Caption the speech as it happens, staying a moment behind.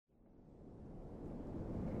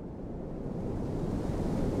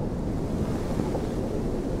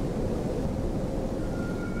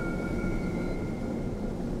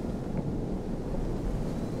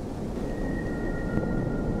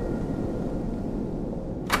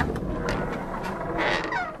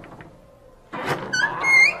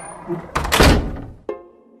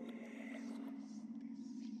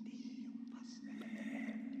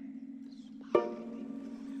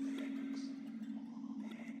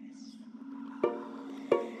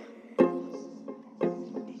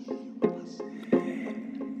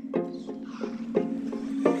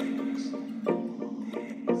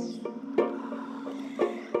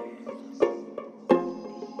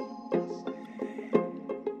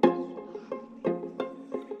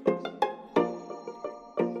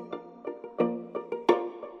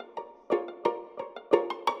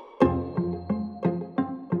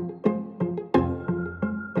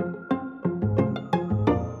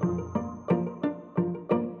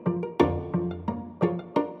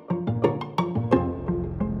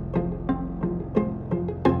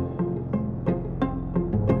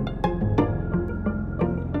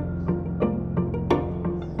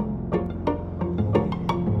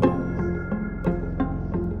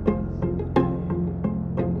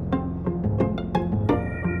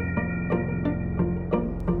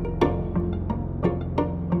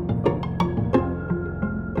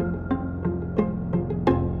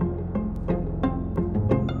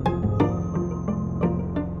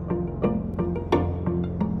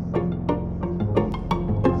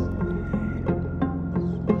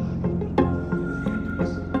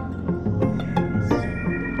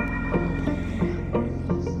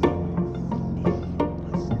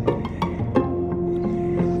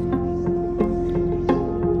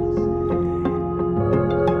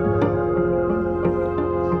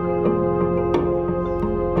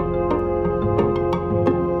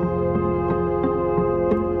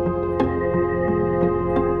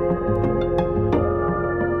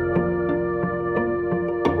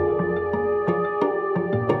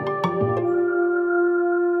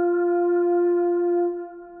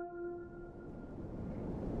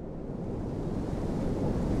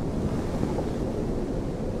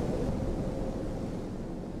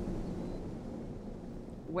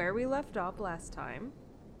where we left off last time,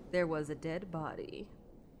 there was a dead body.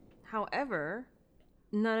 However,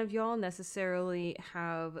 none of y'all necessarily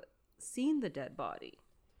have seen the dead body.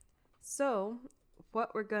 So,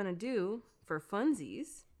 what we're gonna do for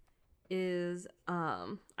funsies is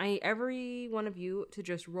I need every one of you to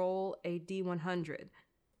just roll a D100,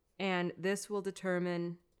 and this will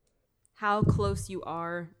determine how close you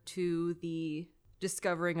are to the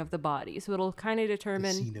discovering of the body. So it'll kind of determine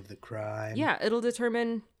the scene of the crime. Yeah, it'll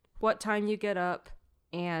determine what time you get up,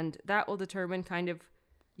 and that will determine kind of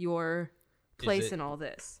your place in all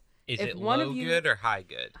this. Is If it one low of you, good or high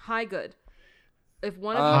good? High good. If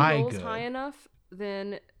one of High you rolls good. high enough,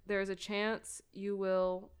 then there's a chance you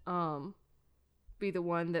will be the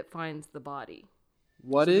one that finds the body.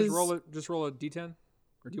 What So is just roll a D10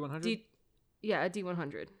 or D100? Yeah, a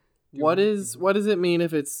D100. what does it mean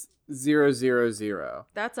if it's 000?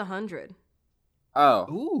 That's 100. Oh,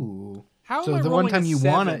 Ooh. How So am I the one rolling time a you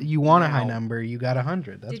want a 7 high now? number, you got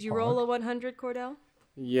 100. That's Did you pog. roll a 100, Cordell?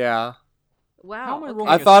 yeah. Wow. How am I okay.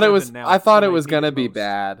 rolling I a thought it 7 was. now? I thought it when I was need gonna it be most?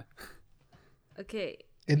 bad. Okay.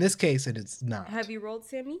 In this case, it is not. Have you rolled,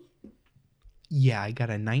 Sammy? Yeah, I got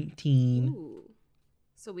a 19. Ooh.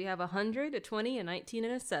 So we have 100, a 20, a 19,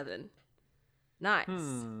 and a 7. Nice.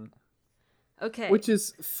 Okay. Which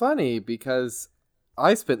is funny because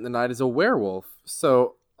I spent the night as a werewolf,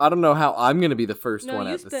 so I don't know how I'm gonna be the first no, one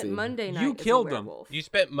you at the spent scene. Monday night You as a killed them. werewolf. You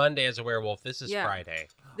spent Monday as a werewolf. This is Yeah. Friday.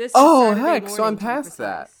 This is Oh, Saturday heck, so I'm morning, to be past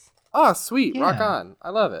that. precise. Oh, sweet, rock Yeah. on! I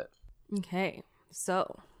love it. Okay.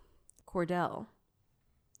 So, Cordell,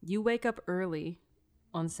 you wake up early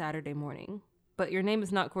on Saturday morning, but your name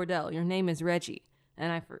is not Cordell. Your name is Reggie.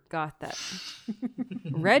 And I forgot that.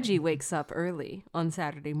 Reggie wakes up early on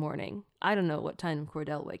Saturday morning. I don't know what time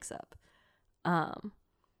Cordell wakes up.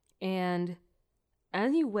 And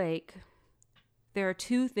as you wake, there are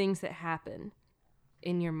two things that happen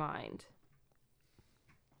in your mind.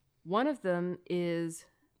 One of them is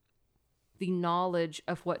the knowledge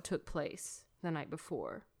of what took place the night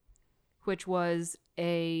before, which was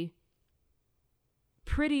a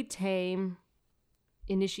pretty tame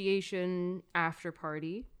initiation after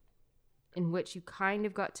party in which you kind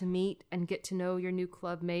of got to meet and get to know your new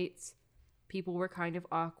club mates. People were kind of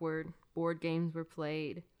awkward. Board games were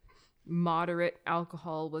played. Moderate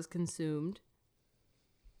alcohol was consumed.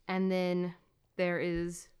 And then there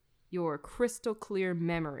is your crystal clear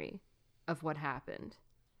memory of what happened,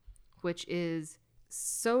 which is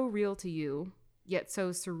so real to you, yet so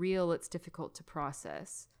surreal it's difficult to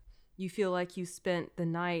process. You feel like you spent the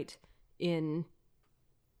night in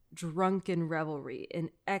drunken revelry, in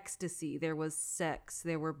ecstasy. There was sex,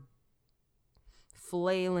 there were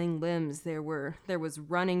flailing limbs, there was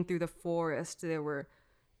running through the forest, there were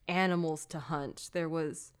animals to hunt, there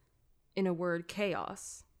was, in a word,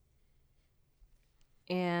 chaos.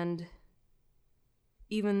 And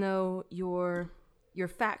even though your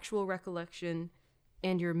factual recollection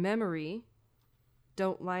and your memory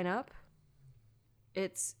don't line up,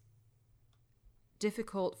 it's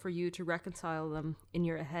difficult for you to reconcile them in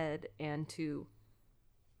your head and to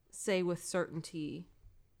say with certainty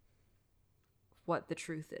what the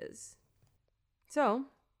truth is. So,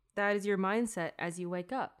 that is your mindset as you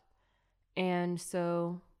wake up. And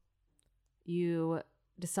so you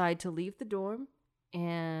decide to leave the dorm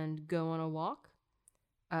and go on a walk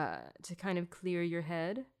to kind of clear your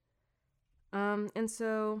head. And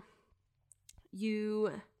so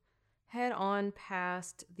you head on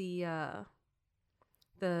past the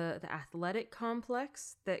athletic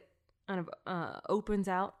complex that kind of opens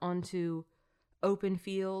out onto open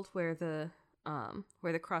field where the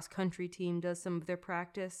cross country team does some of their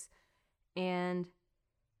practice, and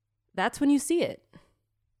that's when you see it.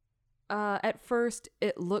 At first,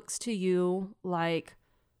 it looks to you like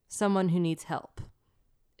someone who needs help.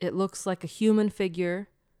 It looks like a human figure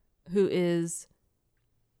who is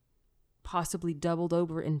possibly doubled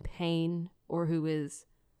over in pain or who is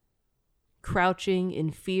crouching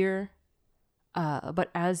in fear. But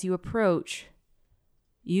as you approach,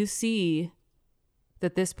 you see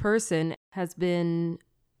that this person has been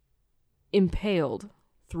impaled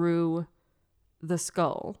through the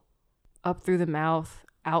skull, up through the mouth,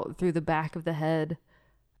 out through the back of the head.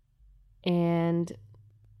 And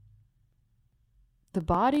the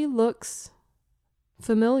body looks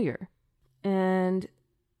familiar. And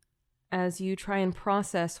as you try and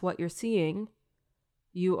process what you're seeing,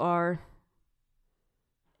 you are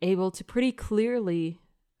able to pretty clearly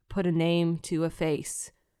put a name to a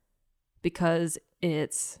face because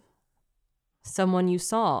it's someone you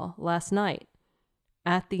saw last night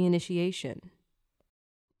at the initiation.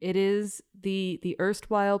 It is the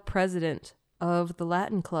erstwhile president of the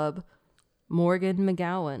Latin Club, Morgan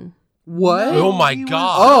McGowan. What? Oh my he was-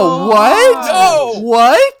 god. Oh, what? No!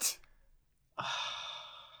 What?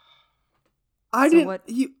 I So didn't. what-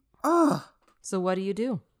 You. So what do you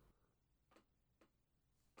do?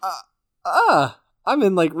 I'm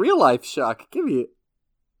in like real life shock. Give me it.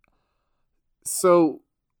 So,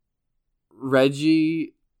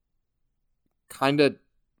 Reggie kind of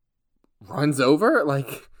runs over.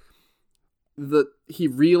 Like he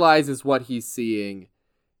realizes what he's seeing,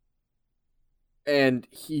 and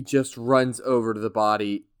he just runs over to the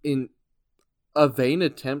body in a vain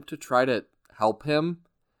attempt to try to help him.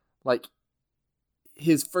 Like,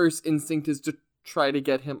 his first instinct is to try to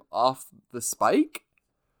get him off the spike.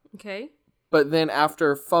 Okay. But then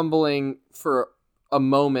after fumbling for a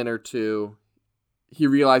moment or two, he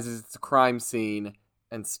realizes it's a crime scene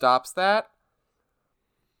and stops that.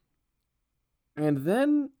 And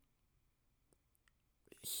then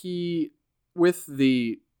he, with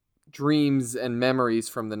the dreams and memories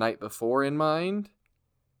from the night before in mind,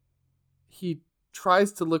 he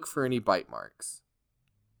tries to look for any bite marks.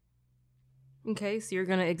 Okay, so you're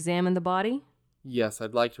going to examine the body? Yes,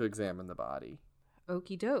 I'd like to examine the body.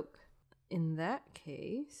 Okie doke. In that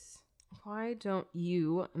case, why don't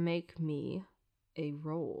you make me a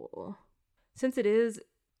roll? Since it is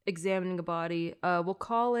examining a body, we'll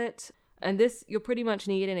call it, and this you'll pretty much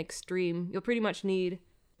need an extreme.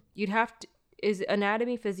 You'd have to, is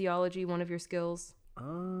anatomy, physiology one of your skills?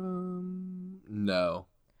 No.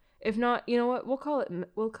 If not, you know what? We'll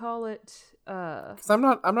call it, Because I'm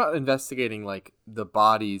not investigating like the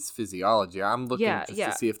body's physiology. I'm looking just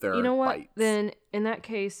to see if there you know are what? bites. Then in that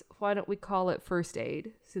case, why don't we call it first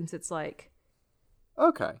aid? Since it's like,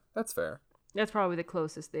 Okay, that's fair. that's probably the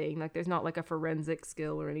closest thing. Like, there's not like a forensic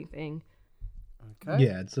skill or anything. Okay.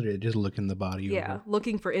 Yeah, it's literally just looking the body Yeah, over.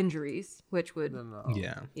 looking for injuries, which would, No.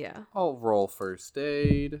 Yeah. yeah. I'll roll first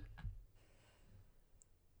aid.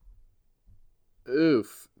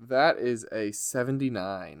 Oof, that is a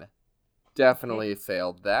 79. Definitely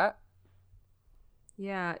failed that.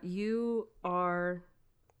 Yeah, you are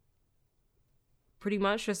pretty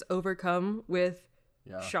much just overcome with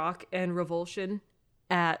Yeah. shock and revulsion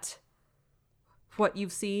at what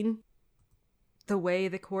you've seen, the way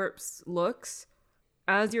the corpse looks.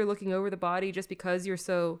 As you're looking over the body, just because you're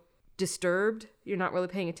so disturbed, you're not really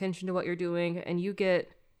paying attention to what you're doing, and you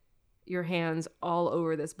get your hands all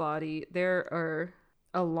over this body. There are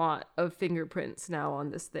a lot of fingerprints now on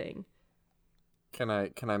this thing. Can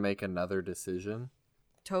I make another decision?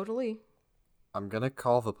 Totally. I'm gonna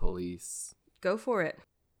call the police. Go for it.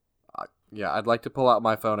 Yeah, I'd like to pull out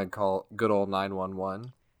my phone and call good old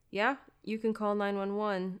 911. Yeah, you can call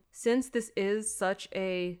 911. Since this is such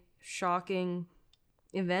a shocking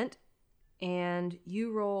event, and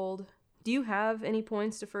you rolled... Do you have any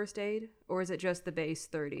points to first aid, or is it just the base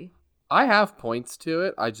 30? I have points to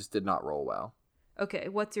it. I just did not roll well. Okay,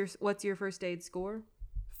 what's your first aid score?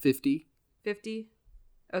 50. 50?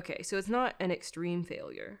 Okay, so it's not an extreme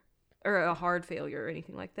failure, or a hard failure or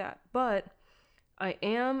anything like that, but I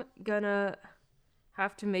am gonna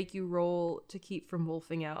have to make you roll to keep from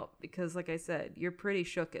wolfing out, because like I said, you're pretty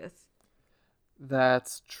shooketh.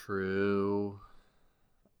 That's true.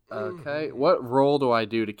 Okay, what roll do I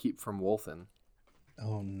do to keep from wolfing?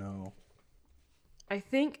 Oh no. I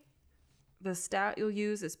think the stat you'll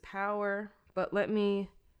use is power, but let me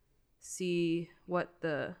see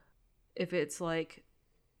if it's like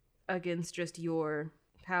against just your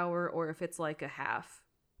power or if it's like a half.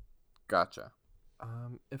 Gotcha.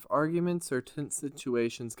 If arguments or tense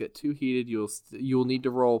situations get too heated, you'll need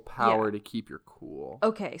to roll power Yeah. to keep your cool.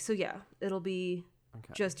 Okay, so yeah, it'll be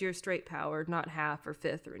Okay. just your straight power, not half or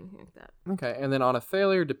fifth or anything like that. Okay, and then on a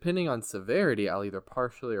failure, depending on severity, I'll either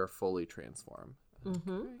partially or fully transform.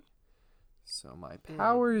 Mm-hmm. So my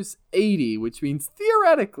power's 80, which means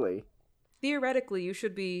theoretically. Theoretically, you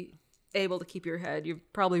should be able to keep your head. You're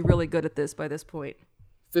probably really good at this by this point.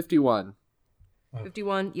 51.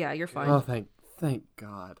 51, yeah, you're fine. Oh, thank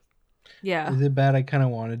God. Yeah. Is it bad? I kind of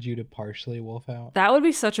wanted you to partially wolf out. That would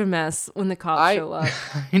be such a mess when the cops show up.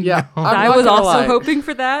 Yeah, know. I'm I not was gonna also lie. hoping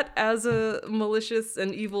for that as a malicious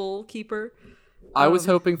and evil keeper. I was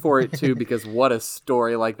hoping for it too because what a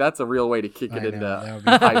story! Like that's a real way to kick it I know, that into would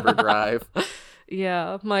be hyperdrive.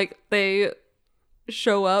 Yeah, like they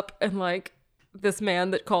show up and like this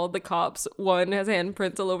man that called the cops, one has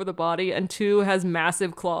handprints all over the body and two has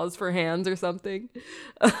massive claws for hands or something.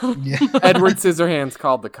 Yeah. Edward Scissorhands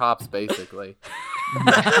called the cops, basically.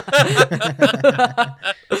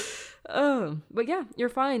 But yeah, you're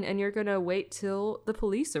fine and you're gonna wait till the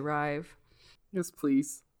police arrive. Yes,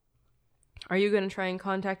 please. Are you gonna try and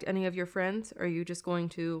contact any of your friends or are you just going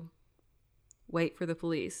to wait for the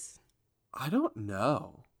police? I don't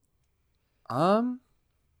know. I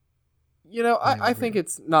think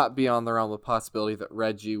it's not beyond the realm of possibility that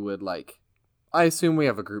Reggie would I assume we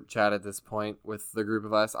have a group chat at this point with the group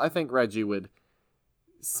of us. I think Reggie would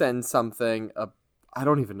send something. I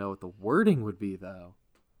don't even know what the wording would be though.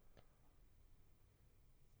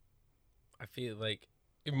 I feel like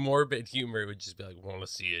morbid humor would just be like, "Want to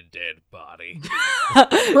see a dead body?"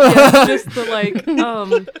 Yeah, just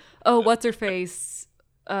the oh, what's her face?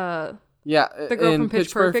 Yeah, The girl in from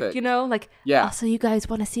Pitch Perfect, you know? Yeah. Also, you guys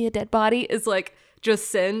want to see a dead body? Is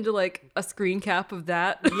just send a screen cap of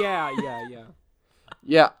that. Yeah.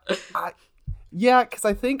 Yeah, because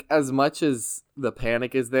I think as much as the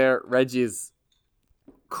panic is there, Reggie is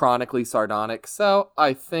chronically sardonic. So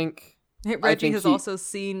I think Reggie has also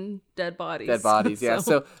seen dead bodies. Dead bodies, yeah.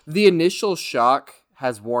 So the initial shock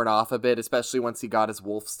has worn off a bit, especially once he got his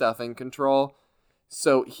wolf stuff in control.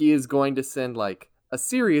 So he is going to send a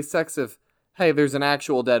serious text of, "Hey, there's an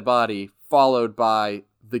actual dead body," followed by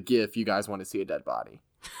the GIF, "You guys want to see a dead body."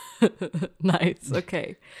 Nice.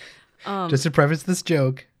 Okay. Just to preface this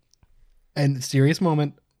joke, and serious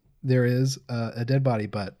moment, there is a dead body,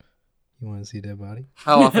 but you want to see a dead body?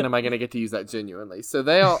 How often am I going to get to use that genuinely? So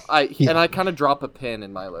and I kind of drop a pin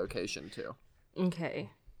in my location too. Okay.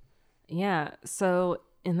 Yeah. So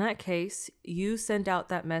in that case, you send out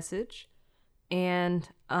that message, and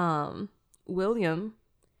William,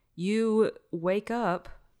 you wake up,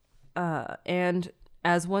 and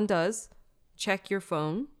as one does, check your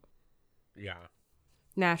phone. Yeah.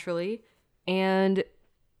 Naturally, and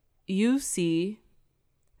you see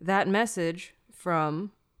that message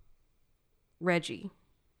from Reggie.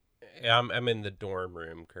 I'm in the dorm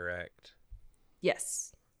room, correct?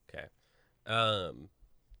 Yes. Okay.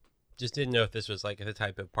 Just didn't know if this was the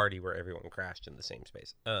type of party where everyone crashed in the same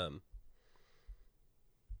space.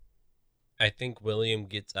 I think William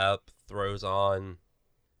gets up, throws on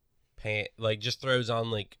throws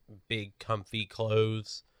on big comfy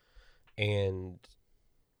clothes, and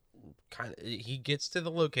he gets to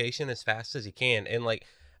the location as fast as he can, and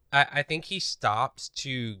I think he stops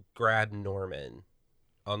to grab Norman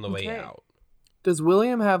on the way out. Does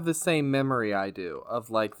William have the same memory I do of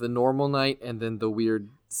the normal night and then the weird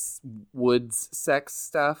woods sex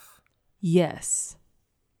stuff? Yes.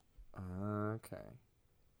 Okay.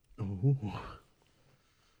 Ooh.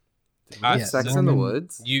 Did we have sex in the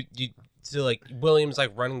woods? You so William's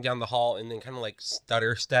running down the hall and then kind of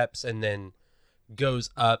stutter steps and then goes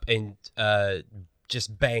up and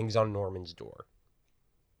just bangs on Norman's door.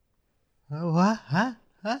 Oh, what? Huh?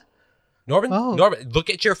 Norman, Oh. Norman, look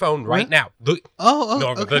at your phone right now. Look,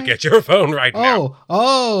 Norman, okay. look at your phone right now.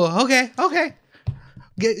 Okay.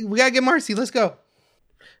 We gotta get Marcy. Let's go.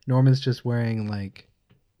 Norman's just wearing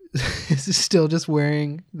is still just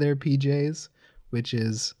wearing their PJs, which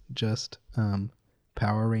is just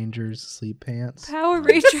Power Rangers sleep pants. Power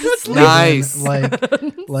Rangers sleep. Nice.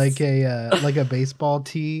 like a baseball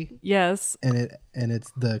tee. Yes. And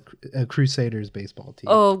it's the Crusaders baseball tee.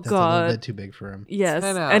 Oh, That's God. a little bit too big for him. Yes.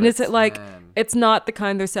 10 out And of is it 10. it's not the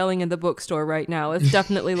kind they're selling in the bookstore right now. It's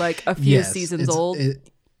definitely a few Yes, seasons old.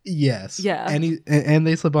 Yes. Yeah. And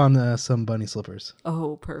they slip on some bunny slippers.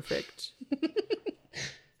 Oh, perfect.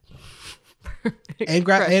 And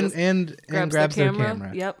Precious. grabs their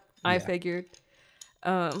camera. Yep. I Yeah. figured.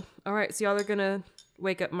 All right, so y'all are gonna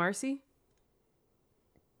wake up Marcy?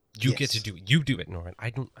 You get Yes. to do it. You do it, Norman.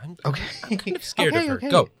 I'm Okay. I'm kind of scared Okay, of her. okay.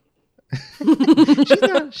 Go.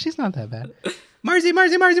 she's not that bad. Marcy.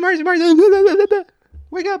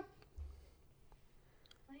 Wake up.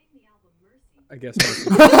 I guess.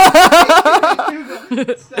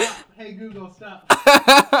 Google, stop. Hey, Google,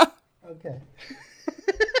 stop. Okay.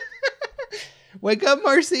 Wake up,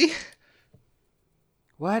 Marcy.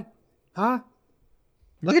 What? Huh?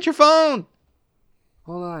 Look at your phone.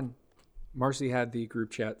 Hold on. Marcy had the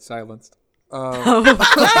group chat silenced.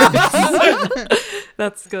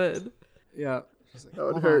 That's good. Yeah. She's like, Oh,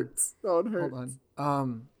 it hold hurts. Oh, it on. hurts.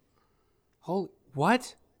 Holy.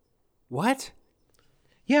 What? What?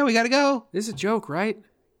 Yeah, we gotta go. This is a joke, right?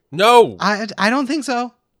 No. I don't think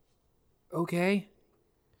so. Okay.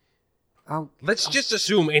 Let's just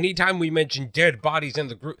assume anytime we mention dead bodies in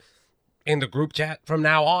the group chat from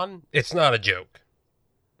now on, it's not a joke.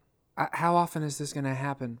 How often is this going to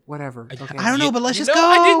happen? Whatever. Okay. I don't know, but let's just No, go.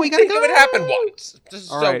 I didn't We gotta think go. it would happen once.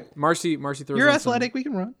 All right. Marcy throws You're on athletic. We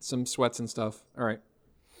can run. some sweats and stuff. All right.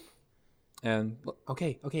 And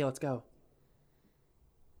okay, let's go.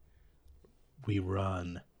 We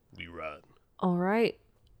run. We run. All right.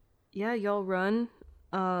 Yeah, y'all run.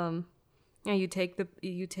 Yeah, you take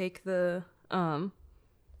the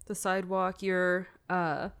sidewalk. You're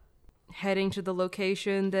heading to the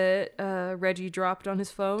location that Reggie dropped on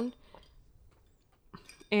his phone.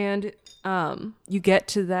 And you get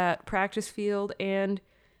to that practice field and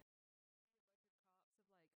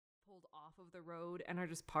pulled off of the road and are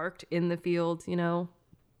just parked in the field, you know.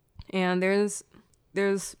 And there's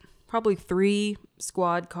probably 3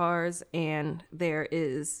 squad cars, and there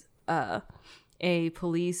is a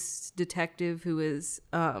police detective who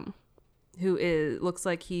looks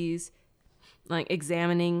like he's like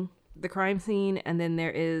examining the crime scene, and then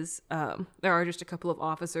there are just a couple of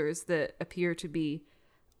officers that appear to be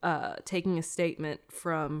taking a statement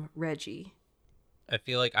from Reggie. I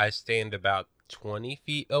feel like I stand about 20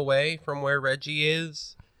 feet away from where Reggie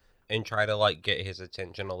is and try to like get his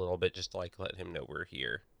attention a little bit, just to like let him know we're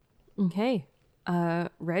here. Okay.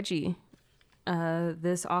 Reggie,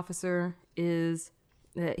 this officer he's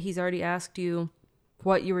already asked you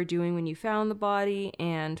what you were doing when you found the body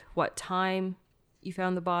and what time you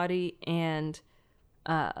found the body and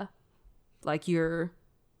like your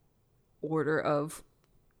order of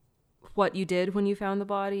what you did when you found the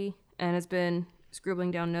body, and has been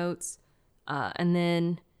scribbling down notes. And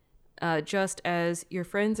then just as your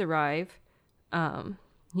friends arrive,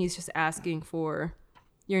 he's just asking for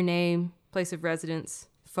your name, place of residence,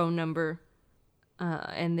 phone number,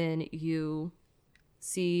 and then you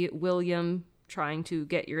see William trying to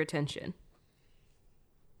get your attention.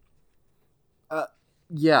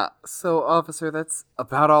 Yeah, so officer, that's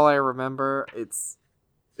about all I remember.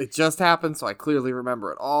 It just happened, so I clearly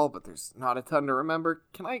remember it all, but there's not a ton to remember.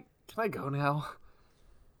 Can I go now?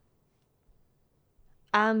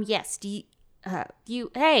 Yes.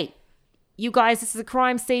 Hey, you guys, this is a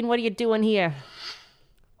crime scene. What are you doing here?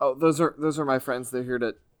 Oh, those are my friends. They're here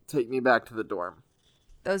to take me back to the dorm.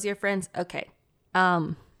 Those are your friends? Okay.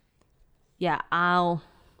 Yeah, I'll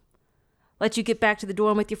let you get back to the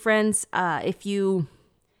dorm with your friends. If you,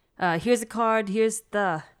 here's a card. Here's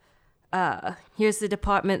the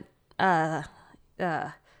department,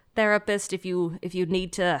 therapist. If you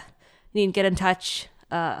need to get in touch,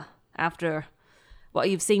 after what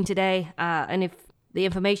you've seen today, and if the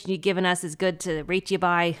information you've given us is good to reach you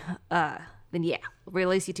by, then yeah, we'll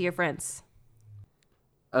release you to your friends.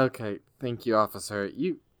 Okay, thank you, officer.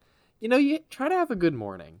 You try to have a good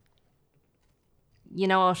morning. You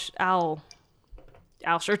know, I'll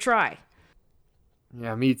sure try.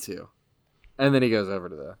 Yeah, me too. And then he goes over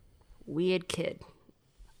to the Weird kid.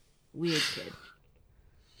 weird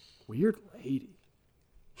lady.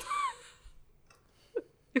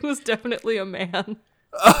 It was definitely a man.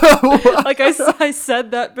 Like I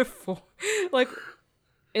said that before, like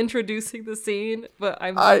introducing the scene, but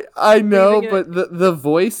I know, leaving but the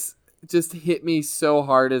voice just hit me so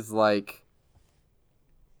hard as like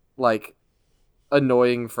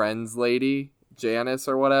annoying friends lady, Janice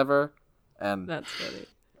or whatever. And That's funny.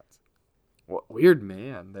 Weird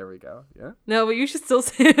man. There we go. Yeah. No, but you should still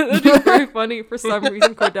say it. That'd be very funny. For some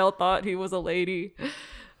reason, Cordell thought he was a lady.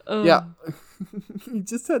 Yeah. He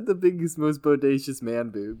just had the biggest, most bodacious man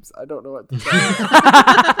boobs. I don't know what to say.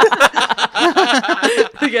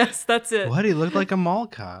 Yes, that's it. What? He looked like a mall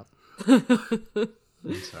cop. I'm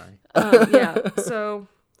sorry. Yeah. So,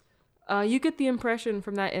 you get the impression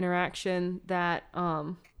from that interaction that,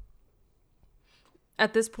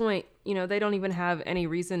 at this point, you know, they don't even have any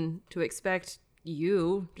reason to expect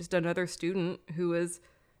you, just another student who has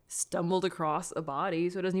stumbled across a body.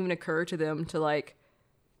 So it doesn't even occur to them to like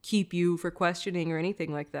keep you for questioning or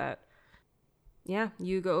anything like that. Yeah,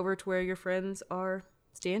 you go over to where your friends are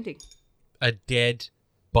standing. A dead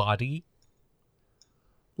body?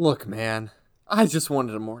 Look, man, I just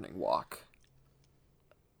wanted a morning walk.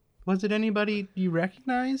 Was it anybody you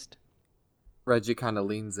recognized? Reggie kind of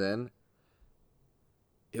leans in.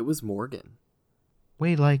 It was Morgan.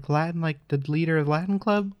 Wait, like Latin, like the leader of Latin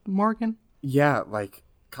Club, Morgan? Yeah, like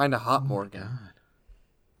kind of hot Morgan. God.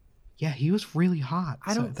 Yeah, he was really hot.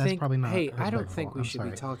 I so don't that's think. probably not. Hey, I don't respectful. think we I'm should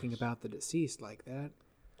sorry. be talking about the deceased like that.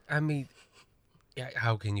 I mean, yeah,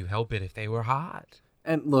 how can you help it if they were hot?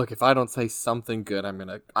 And look, if I don't say something good, I'm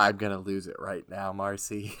gonna lose it right now,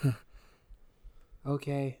 Marcy.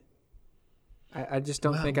 Okay. I just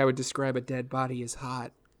don't think I would describe a dead body as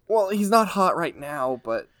hot. Well, he's not hot right now,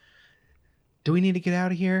 but Do we need to get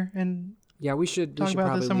out of here and Yeah, we should talk about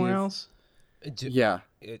probably this somewhere leave. else? yeah.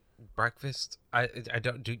 Breakfast? I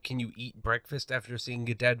don't do. Can you eat breakfast after seeing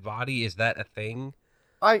a dead body? Is that a thing?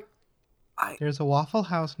 There's a Waffle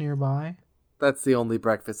House nearby. That's the only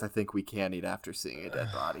breakfast I think we can eat after seeing a dead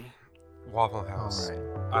body. Waffle House. All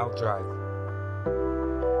right. I'll drive.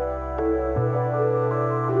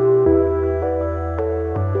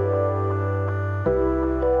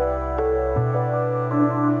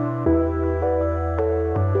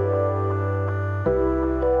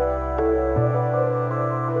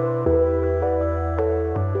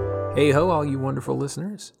 Hey ho, all you wonderful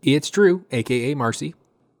listeners. It's Drew, aka Marcy.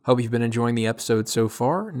 Hope you've been enjoying the episode so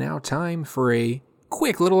far. Now time for a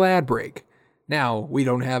quick little ad break. Now, we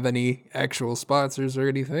don't have any actual sponsors or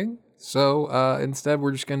anything, so instead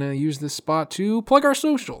we're just going to use this spot to plug our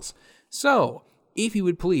socials. So, if you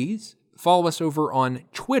would please, follow us over on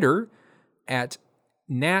Twitter at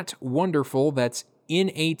NatWonderful, that's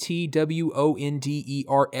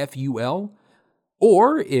NatWonderful.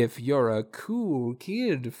 Or, if you're a cool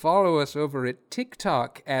kid, follow us over at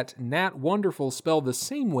TikTok at NatWonderful, spelled the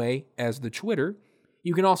same way as the Twitter.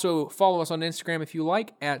 You can also follow us on Instagram if you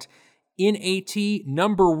like at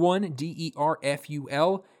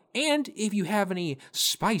NAT1DERFUL. And if you have any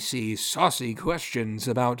spicy, saucy questions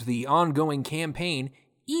about the ongoing campaign,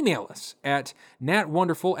 email us at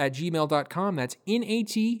natwonderful@gmail.com. That's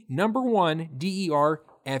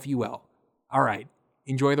NAT1DERFUL. All right,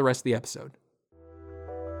 enjoy the rest of the episode.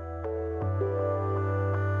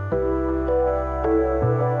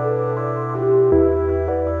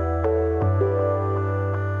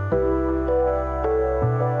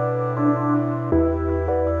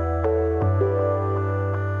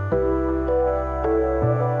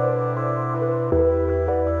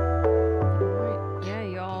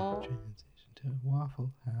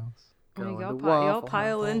 Y'all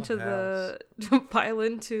pile into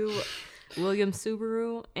Williams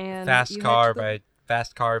Subaru and Fast Car by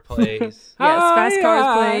Fast Car plays. Yes, Fast Car is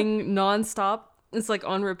playing nonstop. It's like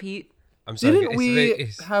on repeat. I'm sorry. Didn't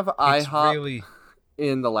we have IHOP really...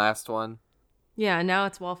 in the last one? Yeah, now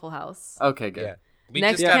it's Waffle House. Okay, good. Yeah. We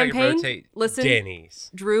Next just gotta campaign, rotate listen, Denny's.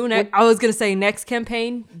 Drew, I was gonna say next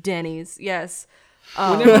campaign, Denny's. Yes.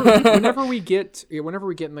 Whenever we get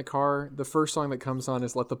in the car, the first song that comes on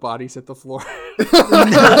is "Let the Bodies Hit the Floor."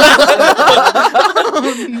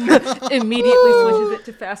 Immediately switches it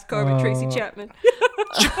to Fast Car with Tracy Chapman.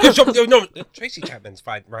 No, Tracy Chapman's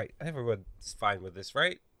fine, right? Everyone's fine with this,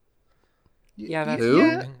 right? Yeah, that's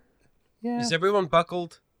Who? Yeah. Is everyone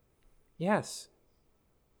buckled? Yes.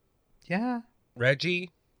 Yeah.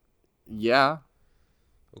 Reggie? Yeah.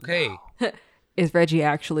 Okay. Is Reggie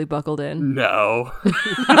actually buckled in? No.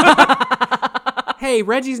 Hey,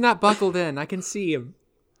 Reggie's not buckled in. I can see him.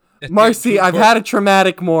 Marcy, I've had a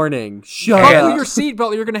traumatic morning. Shut Buckle up. your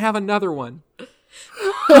seatbelt. You're gonna have another one.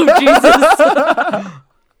 Oh,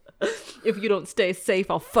 Jesus. If you don't stay safe,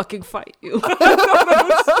 I'll fucking fight you.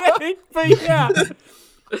 But yeah,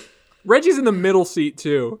 Reggie's in the middle seat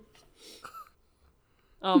too.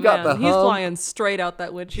 Oh got man, the he's hump. flying straight out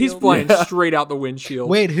that windshield. He's flying straight out the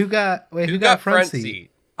windshield. Who got front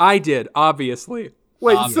seat? I did, obviously.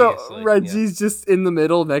 Wait, so Obviously, Reggie's just in the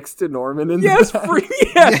middle next to Norman in Yes, the back?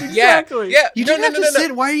 yes, exactly. Yeah. You didn't have to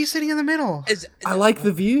sit. Why are you sitting in the middle? I like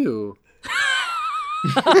the view.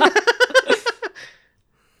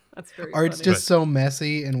 That's very Or it's funny. just so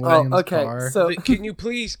messy in William's okay, car. so But can you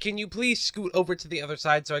please scoot over to the other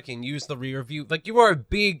side so I can use the rear view? Like, you are a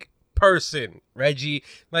big person, Reggie.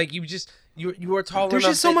 Like, you are tall There's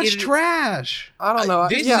enough. just so that much it- trash. I don't know.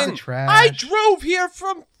 Listen, Yeah. Trash. I drove here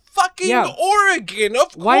from fucking Yeah. Oregon.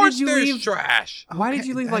 Of Why did course you there's leave- trash. Why did Okay,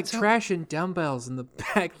 you leave like that's how- trash and dumbbells in the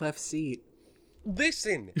back left seat?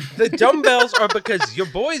 Listen, the dumbbells are because your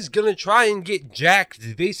boy's gonna try and get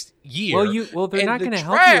jacked this year. Well, they're and not the going to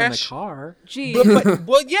help you in the trash- car. Gee,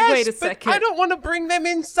 Well, yes, Wait a but second. I don't want to bring them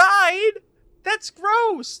inside. That's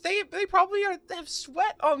gross. They probably have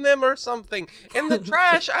sweat on them or something. And the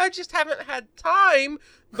trash, I just haven't had time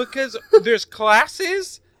because there's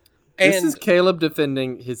classes. And This is Caleb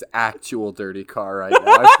defending his actual dirty car right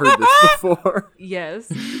now. I've heard this before. yes.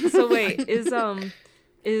 So wait,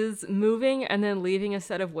 is moving and then leaving a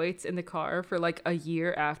set of weights in the car for like a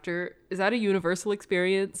year after, is that a universal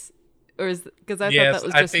experience? Or is, because I yes, thought that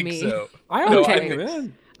was I just think me. so. I No, okay. I I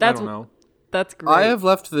think- That's don't know. That's great. I have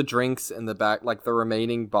left the drinks in the back, like the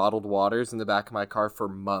remaining bottled waters in the back of my car for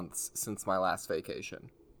months since my last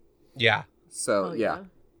vacation. Yeah. So, Oh, yeah.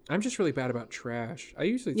 I'm just really bad about trash. I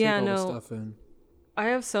usually take Yeah, all the no. stuff in. I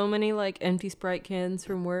have so many like empty Sprite cans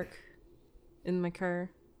from work in my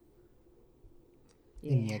car.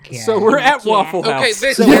 In your car. So we're at Yeah. Waffle House. Okay,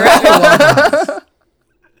 this So we're at Waffle House.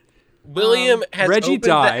 William has Reggie opened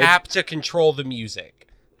died. the app to control the music.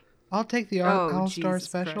 I'll take the Oh, All-Star Jesus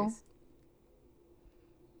special. Christ.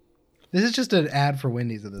 This is just an ad for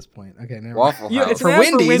Wendy's at this point. Okay, never mind. Waffle Yeah, House. it's For an ad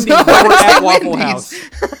Wendy's. but we're at Waffle Wendy's.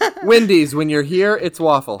 House. Wendy's, when you're here, it's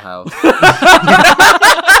Waffle House.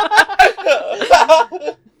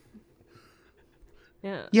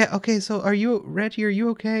 Yeah. Yeah, okay, so Reggie, are you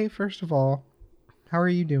okay, first of all? How are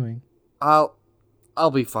you doing? I'll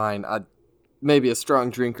be fine. Maybe a strong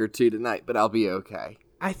drink or two tonight, but I'll be okay.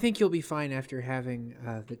 I think you'll be fine after having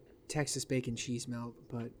the Texas bacon cheese melt,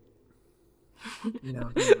 but You know.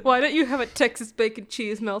 Why don't you have a Texas bacon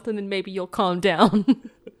cheese melt and then maybe you'll calm down?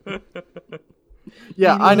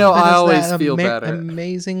 Yeah, I know. I always feel better.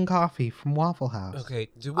 Amazing coffee from Waffle House. Okay.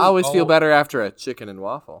 Do we I always feel all- better after a chicken and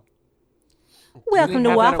waffle. Welcome to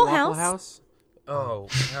Have that at Waffle House. Oh,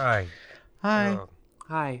 hi. Hi. Oh,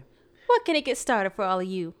 Hi. What can I get started for all of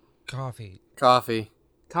you? coffee. Coffee.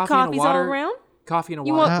 Coffee and a Coffees all water. around? Coffee and a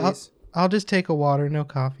You water, want- please. I'll just take a water, no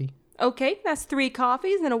coffee. Okay, that's 3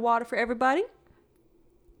 coffees and a water for everybody.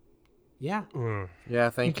 Yeah. Mm. Yeah,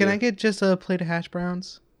 thank Can you. I get just a plate of hash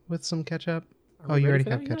browns with some ketchup? Are Oh, we you ready already for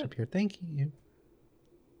have that ketchup yet? here. Thank you.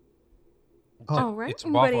 All right. it's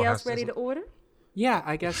Anybody Waffle else House, ready isn't to order? Yeah,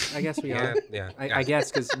 I guess we Yeah, are. yeah. I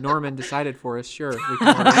guess because Norman decided for us. Sure, we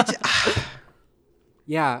can order.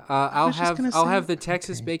 Yeah, I'll was just gonna have say- the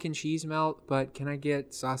Texas okay. bacon cheese melt, but can I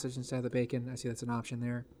get sausage instead of the bacon? I see that's an option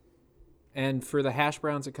there. And for the hash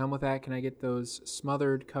browns that come with that, can I get those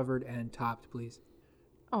smothered, covered, and topped, please?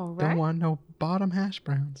 All Don't right. want no bottom hash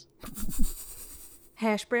browns.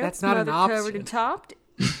 Hash browns, That's not an smothered, covered, option. and topped.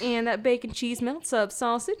 And that bacon cheese melt, sub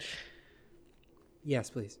sausage. Yes,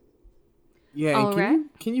 please. Yeah, and All can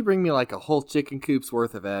right. you bring me like a whole chicken coop's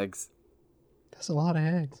worth of eggs? That's a lot of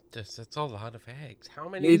eggs. That's a lot of eggs. How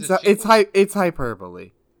many? is a It's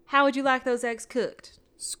hyperbole. How would you like those eggs cooked?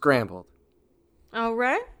 Scrambled. All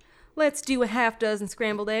right. Let's do a half dozen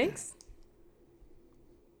scrambled eggs.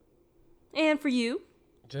 And for you,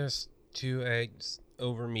 Just 2 eggs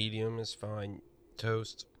over medium is fine.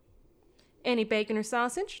 Toast. any bacon or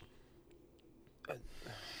sausage?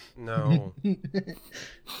 No.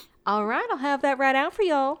 All right, I'll have that right out for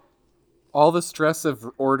y'all. All the stress of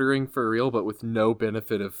ordering for real, but with no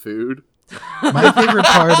benefit of food. My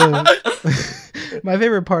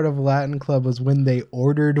favorite part of Latin Club was when they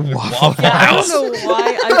ordered Waffle Waffle House. I don't know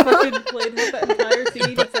why I fucking played with that entire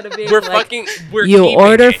scene instead of being We're like, fucking. We're You keeping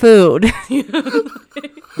order it. food.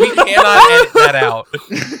 We cannot edit that out.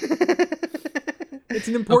 It's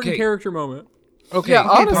an important Okay. character moment. Okay. Yeah,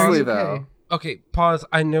 honestly pause, though. okay. Okay, pause.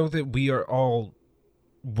 I know that we are all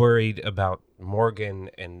worried about Morgan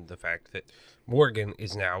and the fact that Morgan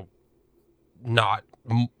is now not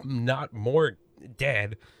more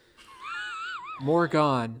dead, More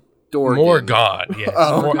gone. Dorgan. more gone. Yes,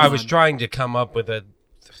 Oh, I was gone. trying to come up with a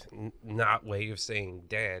not way of saying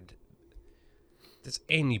dead. Does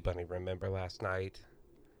anybody remember last night?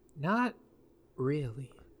 Not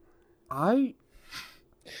really.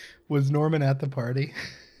 Was Norman at the party?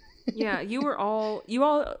 yeah, you all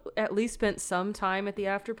at least spent some time at the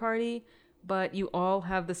after party, but you all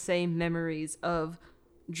have the same memories of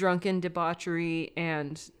drunken debauchery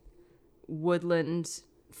and woodland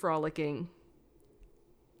frolicking.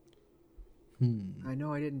 I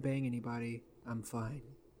know I didn't bang anybody. I'm fine.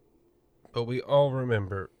 But we all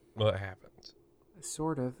remember what happened.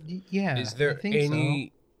 Sort of. Yeah. Is there I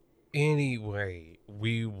think any way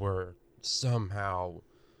we were somehow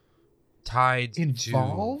tied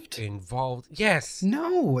Involved? to involved? Yes. so?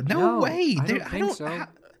 No No, way. I There- don't think so.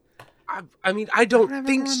 I mean, I I don't have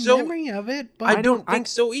think a so. memory of it, but I don't think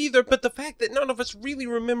so either. But the fact that none of us really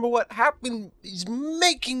remember what happened is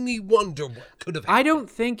making me wonder what could have happened. I don't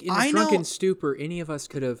think in a I drunken know- stupor any of us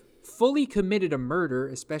could have fully committed a murder,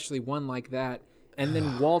 especially one like that, and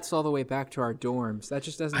then waltz all the way back to our dorms. That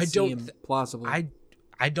just doesn't I don't seem th- plausible.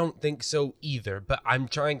 I don't think so either. But I'm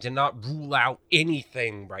trying to not rule out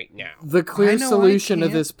anything right now. The clear I know I solution to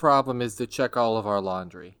can't- this problem is to check all of our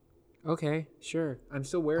laundry. Okay, sure. I'm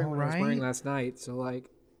still wearing what I was wearing Alright. last night, so like.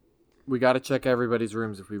 We got to check everybody's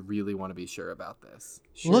rooms if we really want to be sure about this.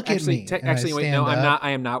 Sure. Look at actually, me, and I actually, wait, no, stand I'm up. not. I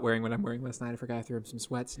am not wearing what I'm wearing last night. I forgot I threw him some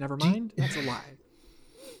sweats. Never Do you- mind. That's a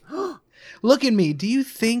lie. look at me. Do you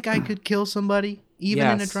think I could kill somebody even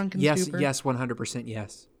in a Yes, drunken yes, stupor? yes, 100%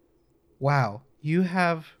 yes. Wow, you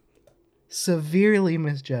have severely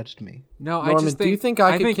misjudged me. No, I Norman, just do think you think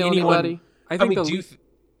I could kill anybody? I I think mean, the do you least-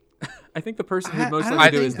 I think the person who'd most I likely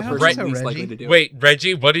don't to do think- is the I don't person think so, least likely Reggie. to do it. Wait,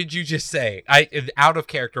 Reggie, what did you just say? Out of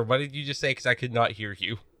character. What did you just say? Because I could not hear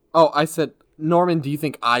you. Oh, I said, Norman, do you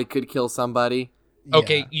think I could kill somebody?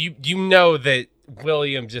 Okay, Yeah. you know that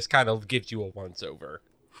William just kind of gives you a once over.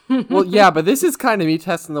 Well, yeah, but this is kind of me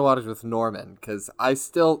testing the waters with Norman, because I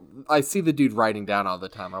see the dude writing down all the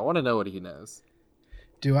time. I want to know what he knows.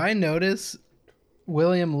 Do I notice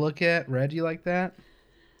William look at Reggie like that?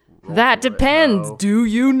 That depends. No. Do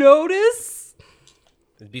you notice?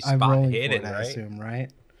 It'd be I'm spot rolling hidden, for it, I right? assume,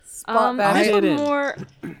 right? Spot that I hidden. more.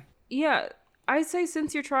 Yeah, I say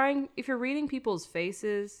since you're trying, if you're reading people's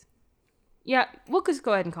faces, yeah, we'll just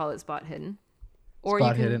go ahead and call it spot hidden. Or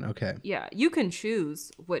Spot you can, hidden. Okay. Yeah, you can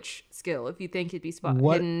choose which skill if you think it'd be spot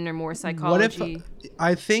What- hidden or more What psychology. if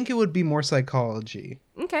I think it would be more psychology?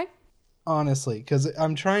 Okay. honestly, because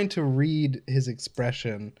I'm trying to read his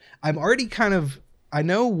expression. I'm already kind of. I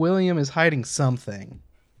know William is hiding something.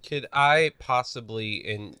 Could I possibly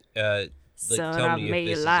Son, tell I me made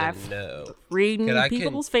if this life is a no? reading Could I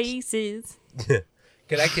people's faces.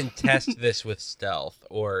 Could I contest this with stealth,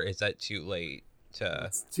 or is that too late to?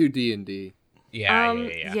 It's 2 D&D.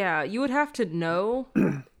 Yeah. You would have to know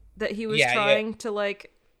that he was Yeah, trying to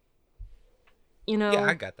like, Yeah,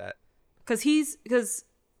 I got that. because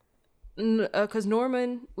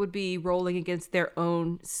Norman would be rolling against their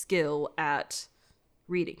own skill at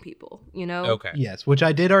reading people. Okay. Yes, which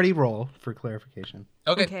I did already roll for clarification.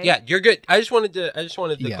 Okay. Yeah, you're good. I just wanted the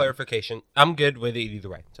Yeah. clarification. I'm good with it either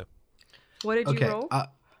way. So. What did you roll?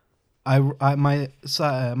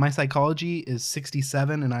 My psychology is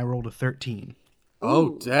 67, and I rolled a 13. Oh,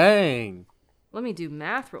 Ooh. dang. Let me do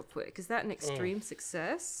math real quick. Is that an extreme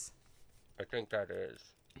success? I think that is.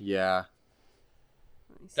 Yeah.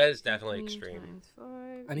 That is definitely extreme. Times 5.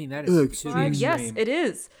 I mean, that is Extreme. extreme. Yes, it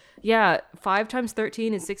is. Yeah, 5 times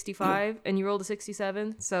 13 is 65, and you rolled a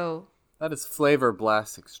 67. So That is Flavor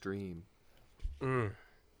Blast Extreme.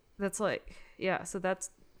 that's like, yeah. So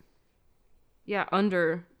that's, yeah,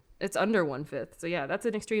 it's under 1/5. So yeah, that's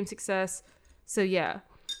an extreme success. So yeah,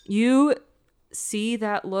 you see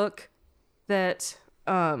that look that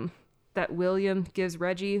that William gives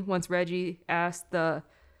Reggie once Reggie asked do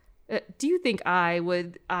you think I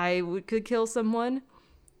could kill someone?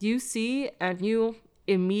 You see, and you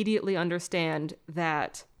immediately understand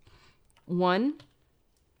that, one,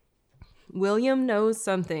 William knows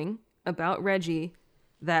something about Reggie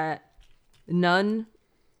that neither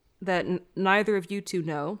of you two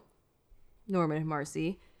know, Norman and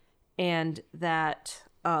Marcy, and that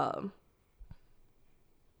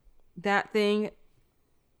that thing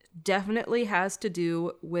definitely has to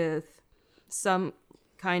do with some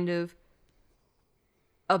kind of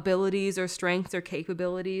abilities or strengths or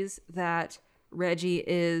capabilities that Reggie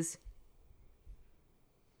is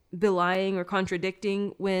belying or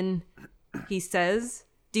contradicting when he says,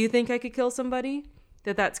 "Do you think I could kill somebody?"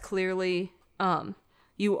 That's clearly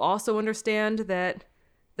you also understand that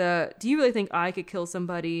 "Do you really think I could kill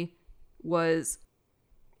somebody?" was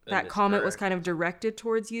that comment was kind of directed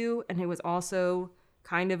towards you, and it was also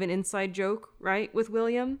kind of an inside joke, right, with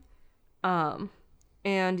William.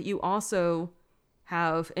 And you also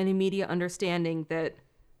have an immediate understanding that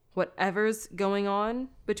whatever's going on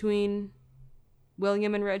between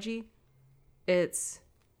William and Reggie, it's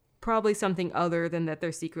probably something other than that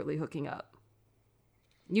they're secretly hooking up.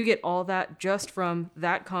 You get all that just from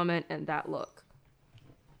that comment and that look.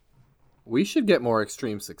 We should get more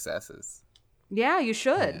extreme successes. Yeah, you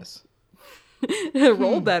should. Yes.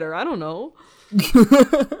 Roll better. I don't know.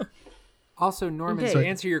 Also, Norman, Okay. to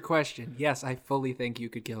answer your question, yes, I fully think you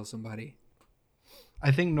could kill somebody.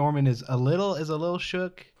 I think Norman is a little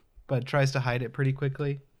shook, but tries to hide it pretty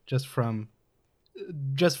quickly, just from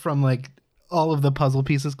like all of the puzzle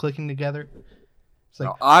pieces clicking together. It's like,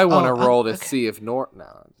 Now, I want to oh, roll to okay. see if Norton. No,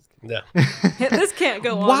 I'm just kidding. No. This can't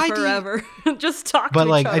go Why on do you- forever. Just talk But, to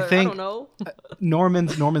like, each I other. I think- don't know.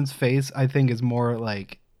 Norman's face, I think, is more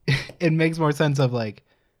like it makes more sense of like,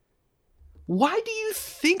 why do you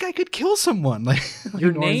think I could kill someone? Like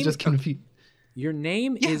Your Norman's name- just confused. Your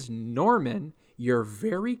name is Norman. You're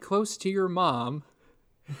very close to your mom.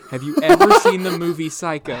 Have you ever seen the movie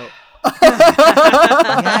Psycho?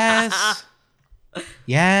 Yes.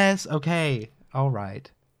 Yes. Okay. All right.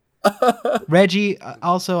 Reggie.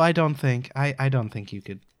 Also, I don't think you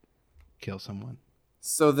could kill someone.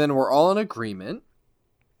 So then we're all in agreement.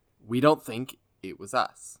 We don't think it was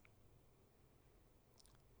us.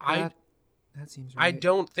 That seems right. I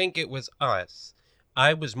don't think it was us.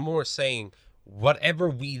 I was more saying, whatever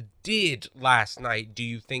we did last night, do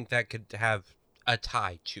you think that could have a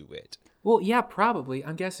tie to it? Well, yeah, probably.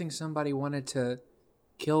 I'm guessing somebody wanted to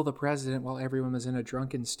kill the president while everyone was in a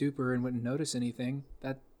drunken stupor and wouldn't notice anything.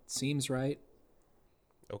 That seems right.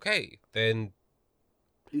 Okay, then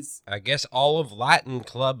Is I guess all of Latin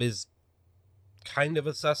Club is kind of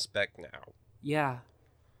a suspect now. Yeah.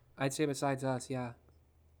 I'd say besides us, yeah.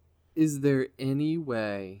 is there any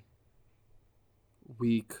way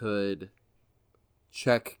we could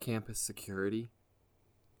check campus security?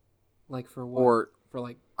 Like for what? Or for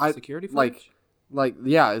like I security like footage? like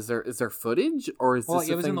yeah, is there footage, or is Well, this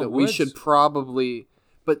it a was in thing the that we woods. should probably?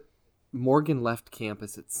 But Morgan left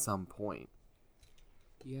campus at some point,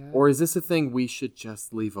 Yeah. or is this a thing we should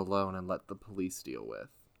just leave alone and let the police deal with?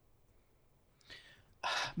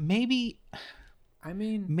 Maybe I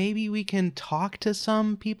mean, we can talk to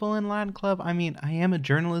some people in Latin Club. I mean, I am a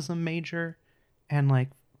journalism major, and like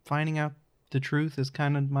finding out the truth is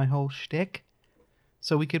kind of my whole shtick.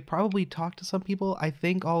 So we could probably talk to some people. I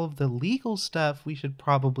think all of the legal stuff we should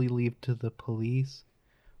probably leave to the police.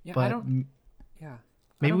 Yeah, But Yeah. I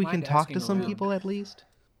maybe don't we can mind talk to asking some around. people at least.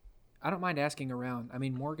 I don't mind asking around. I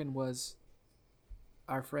mean, Morgan was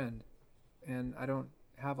our friend, and I don't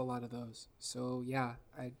have a lot of those. So, yeah,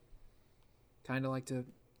 I kind of like to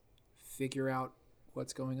figure out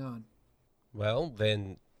what's going on. Well,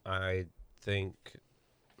 then I think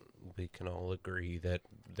we can all agree that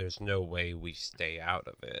there's no way we stay out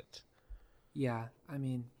of it. Yeah, I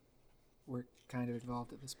mean, we're kind of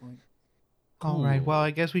involved at this point. All right. Cool. Well,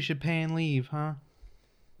 I guess we should pay and leave, huh?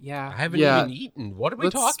 Yeah. I haven't Yeah. even eaten. What are we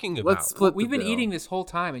talking about? Let's split We've the been bill. eating this whole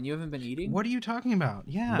time, and you haven't been eating? What are you talking about?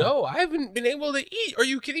 Yeah. No, I haven't been able to eat. Are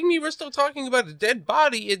you kidding me? We're still talking about a dead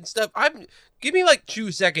body and stuff. Give me like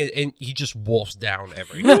 2 seconds, and he just wolfs down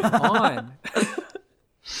everything. Move on.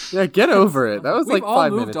 Yeah, get over it. That was We've like all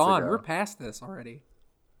 5 moved minutes on. ago. We're past this already.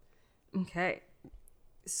 Okay.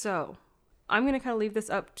 So, I'm going to kind of leave this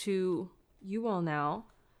up to you all now.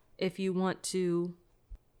 If you want to,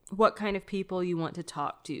 what kind of people you want to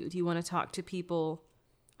talk to. Do you want to talk to people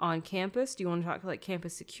on campus? Do you want to talk to like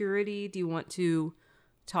campus security? Do you want to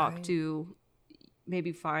talk to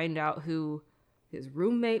maybe find out who his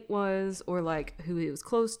roommate was or like who he was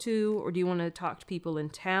close to? Or do you want to talk to people in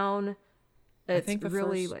town? It's think the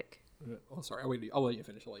really first- like, Oh, sorry. I'll let you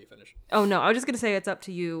finish. oh no, I was just going to say it's up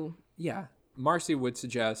to you. Yeah. Marcy would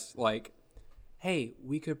suggest, like, hey,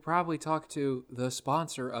 we could probably talk to the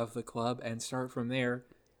sponsor of the club and start from there,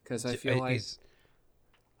 because I feel like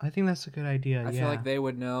I think that's a good idea. I feel like they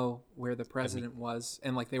would know where the president was,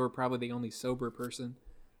 and like they were probably the only sober person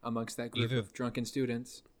amongst that group Either- of drunken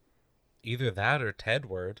students. Either that or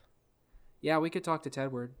Tedward. Yeah, we could talk to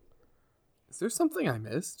Tedward. Is there something I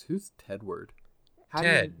missed? Who's Tedward? How do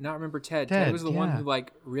you Ted. not remember Ted? Ted, was the one yeah. who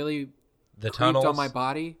like really The creeped tunnels. on my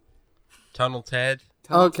body. Tunnel Ted.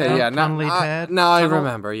 Tunnel Okay, Ted. yeah. Tunnely Now, Ted? now I Tunnel-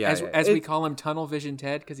 remember. Yeah. as, yeah. as we It- call him, Tunnel Vision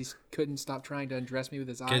Ted, because he couldn't stop trying to undress me with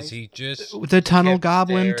his Because eyes. he just The tunnel kept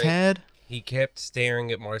goblin, staring- Ted. He kept staring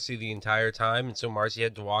at Marcy the entire time, and so Marcy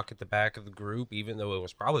had to walk at the back of the group, even though it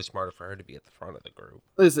was probably smarter for her to be at the front of the group.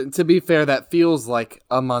 Listen, to be fair, that feels like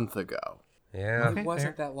a month ago. Yeah. Okay. It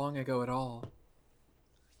wasn't that long ago at all.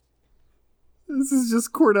 This is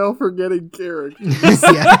just Cornell forgetting characters.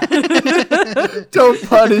 Yeah. Don't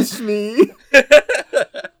punish me.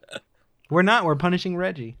 We're not. We're punishing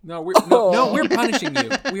Reggie. No, we're Oh. no, we're punishing you.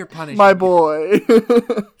 We are punishing My you. boy.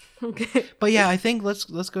 Okay. But yeah, I think let's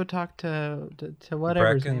go talk to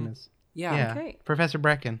whatever his Brecken? name is. Yeah, Yeah, Okay. Professor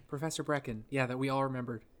Brecken. Professor Brecken. Yeah, that we all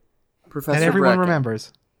remembered. Professor That everyone Brecken.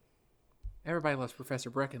 remembers. Everybody loves Professor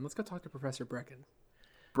Brecken. Let's go talk to Professor Brecken.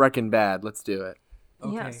 Brecken bad. Let's do it.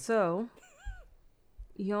 Okay. Yeah, so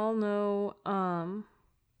y'all know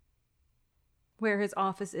where his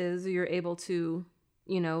office is. You're able to,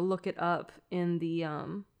 look it up in the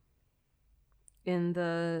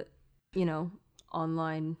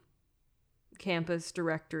online campus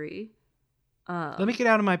directory. Let me get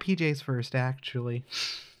out of my PJs first, actually.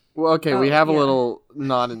 Well, okay, we Oh, have a yeah. little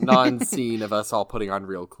non scene of us all putting on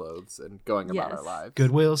real clothes and going about our Yes. lives.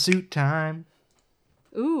 Goodwill suit time.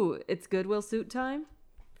 Ooh, it's Goodwill suit time?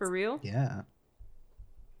 For real? Yeah.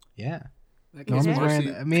 Yeah. That gives Norman's Marcy,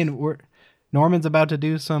 wearing. I mean, Norman's about to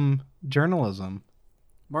do some journalism.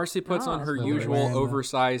 Marcy puts on her so they're usual wearing the-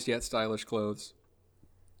 oversized yet stylish clothes.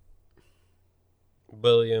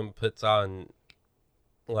 William puts on,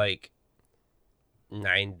 like,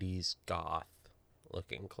 90s goth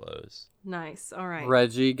looking clothes. Nice. All right.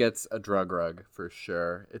 Reggie gets a drug rug for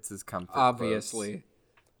sure. It's his comfort. Obviously.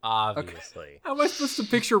 Obviously. How am I supposed to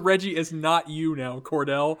picture Reggie as not you now,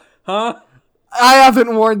 Cordell? Huh? I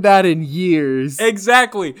haven't worn that in years.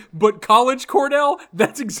 Exactly. But college Cordell,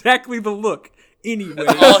 that's exactly the look. Anyway.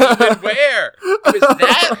 All he would wear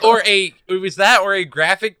was that or a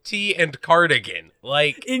graphic tee and cardigan.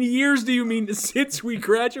 Like, In years, do you mean since we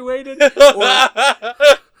graduated?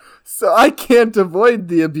 So I can't avoid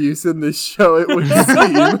the abuse in this show, it would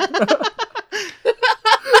seem.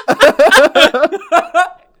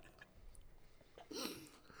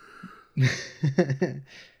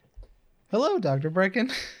 Hello, Dr.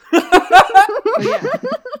 Brecken. Oh, yeah.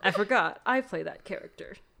 I forgot. I play that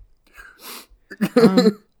character.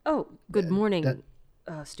 Oh, good morning,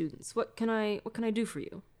 students. What can I do for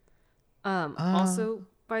you? Also,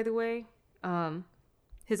 by the way,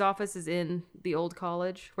 his office is in the old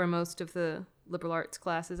college where most of the liberal arts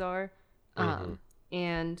classes are.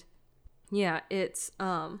 And yeah, it's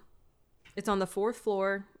on the 4th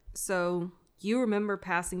floor. So you remember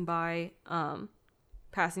passing by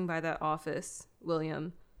that office,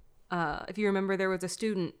 William. If you remember, there was a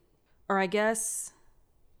student, or I guess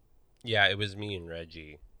Yeah, it was me and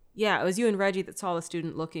Reggie. Yeah, it was you and Reggie that saw the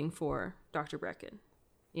student looking for Dr. Brecken.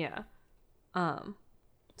 Yeah.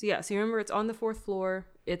 So you remember it's on the 4th floor.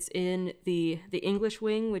 It's in the English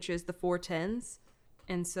wing, which is the 410s.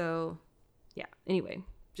 And so, yeah. Anyway,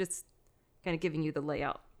 just kind of giving you the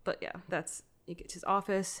layout. But yeah, you get to his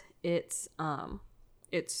office. It's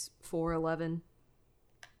 411.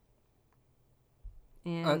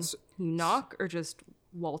 And you knock or just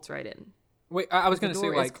waltz right in. Wait, I was going to say,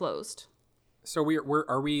 The door is like, closed. so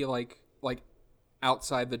are we like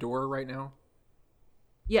outside the door right now?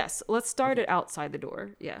 Yes, let's start it outside the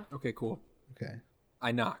door. Yeah. Okay, cool. Okay.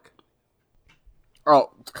 I knock.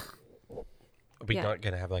 Oh, Are we Yeah. not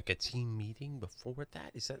gonna have like a team meeting before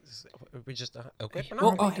that? Are we just okay? We're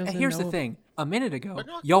Well, not, here's the thing. A minute ago, We're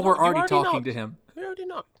not- y'all were you already talking knocked. to him. We already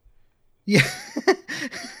knocked. Yeah.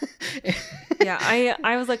 Yeah,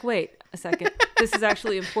 I was like, wait a second. This is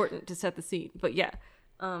actually important to set the scene. But yeah.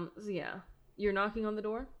 So yeah. You're knocking on the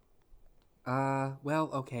door? Well,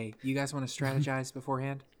 okay. You guys want to strategize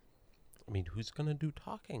beforehand? I mean, who's gonna do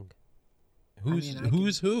talking? Who's mean, I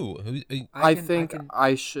who's who? Who? I can- think can-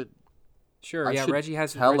 I should. Sure, I yeah, should Reggie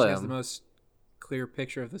has tell the him. most clear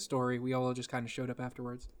picture of the story. We all just kind of showed up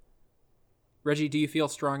afterwards. Reggie, do you feel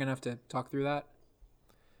strong enough to talk through that?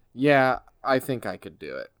 Yeah, I think I could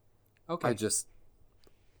do it. Okay,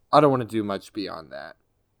 I don't want to do much beyond that.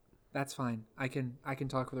 that's fine. I can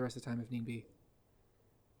talk for the rest of the time if need be.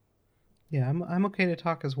 Yeah, I'm okay to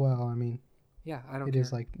talk as well. I mean, Yeah, I don't it care.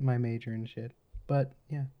 is like my major and shit. But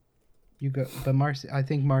yeah, you go. But Marcy, I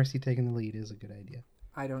think Marcy taking the lead is a good idea.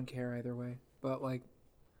 I don't care either way. But like,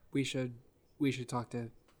 we should talk to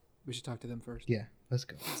them first. Yeah, let's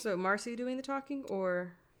go. So Marcy doing the talking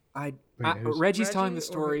or Wait, who's- Reggie's telling Reggie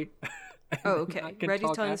the or story. Oh, okay. I can Reggie's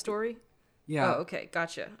talk telling the after. story? Yeah. Oh, okay.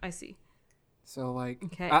 Gotcha. I see. So like,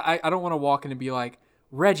 Okay. I don't want to walk in and be like,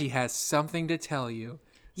 Reggie has something to tell you.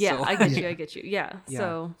 Yeah, So, I get you. I get you. Yeah.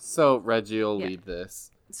 Yeah. So Reggie will Yeah. lead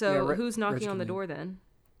this. who's knocking Reggie on can the lead. door then?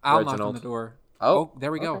 I'll knock on Reginald. the door. Oh,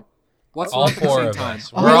 There we go. okay. Let's All knock at the four same of time.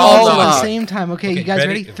 us. Oh, We're all all at the knocked. same time. Okay, you Okay, guys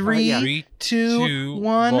ready? ready? Three, Three, two, two,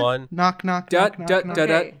 one. one. Knock, knock, Dut, knock, dut, knock, dut,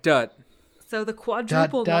 knock. Okay. dut, dut. So the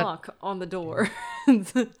quadruple dot. knock on the door.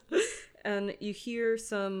 And you hear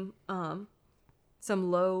some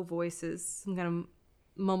low voices, some kind of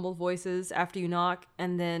mumbled voices after you knock,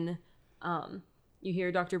 and then you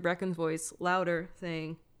hear Dr. Brecken's voice louder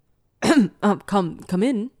saying, come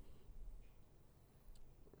in.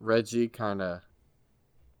 Reggie kind of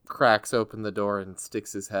cracks open the door and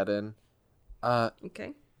sticks his head in.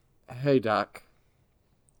 Okay. Hey, Doc.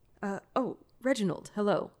 Oh, Reginald,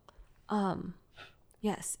 hello.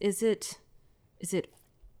 Yes, is it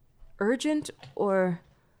urgent or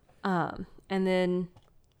and then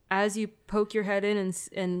as you poke your head in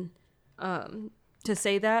and to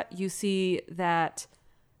say that, you see that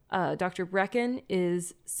Dr. Brecken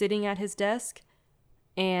is sitting at his desk,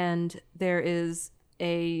 and there is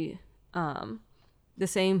the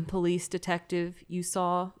same police detective you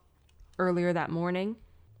saw earlier that morning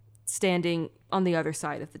standing on the other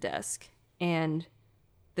side of the desk. And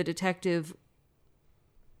the detective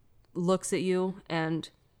looks at you and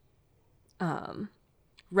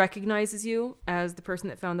recognizes you as the person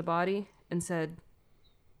that found the body and said,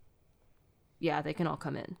 yeah, they can all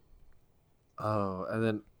come in. Oh, and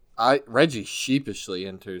then Reggie sheepishly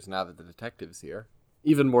enters now that the detective's here.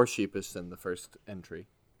 Even more sheepish than the first entry.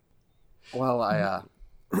 Well, I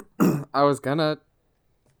was gonna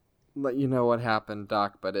let you know what happened,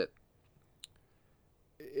 Doc, but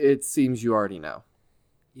it seems you already know.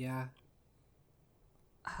 Yeah.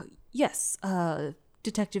 Yes,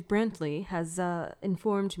 Detective Brantley has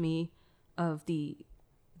informed me of the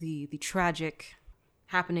tragic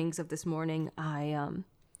happenings of this morning. I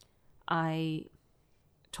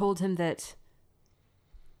told him that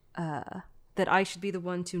I should be the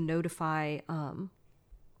one to notify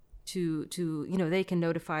to they can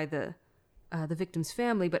notify the victim's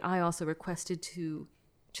family, but I also requested to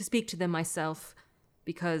speak to them myself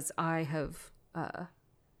because I have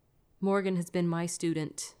Morgan has been my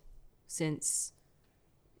student since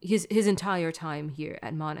his entire time here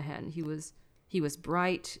at Monaghan. He was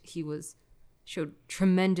bright. Showed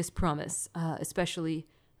tremendous promise, especially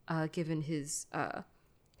given his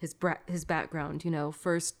background.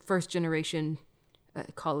 First generation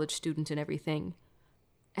college student and everything.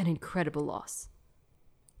 An incredible loss.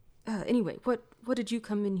 Anyway, what did you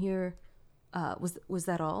come in here? Was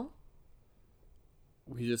that all?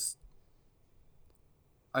 We just,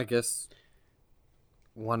 I guess,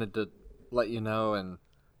 wanted to let you know and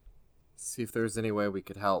see if there's any way we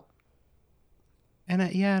could help. And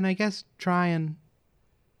I guess try and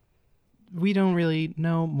we don't really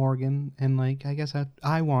know Morgan, and like I guess I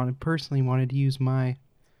personally wanted to use my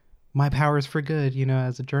powers for good,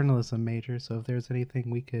 as a journalism major. So if there's anything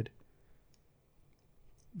we could,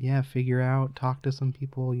 figure out, talk to some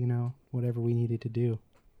people, whatever we needed to do.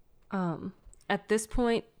 At this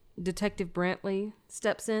point, Detective Brantley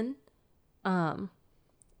steps in,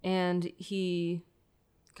 and he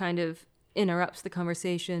kind of interrupts the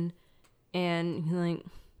conversation, and he's like,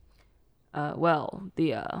 well,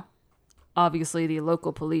 obviously the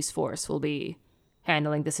local police force will be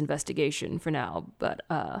handling this investigation for now, but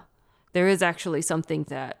there is actually something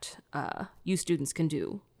that you students can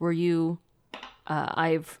do. Were you,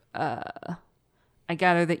 I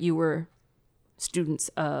gather that you were students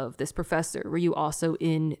of this professor. Were you also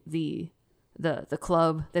in the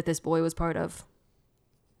club that this boy was part of?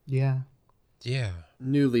 Yeah. Yeah.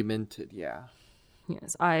 Newly minted, yeah.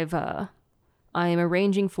 Yes, I am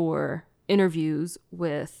arranging for interviews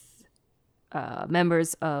with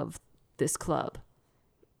members of this club.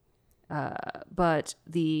 But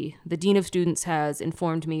the dean of students has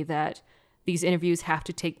informed me that these interviews have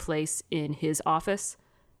to take place in his office.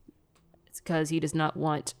 It's because he does not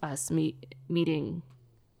want us meeting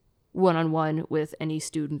one-on-one with any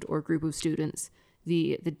student or group of students.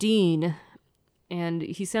 The dean, and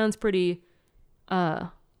he sounds pretty...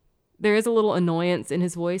 there is a little annoyance in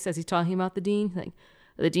his voice as he's talking about the dean. Like,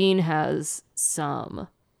 the dean has some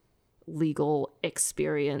legal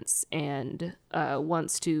experience and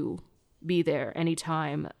wants to be there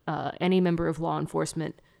anytime any member of law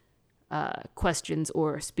enforcement questions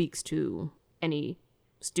or speaks to any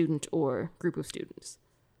student or group of students.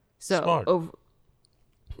 So Smart.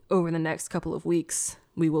 over the next couple of weeks,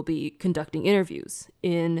 we will be conducting interviews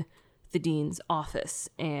in the dean's office,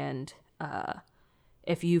 and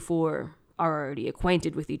if you four are already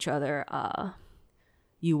acquainted with each other,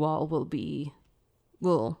 you all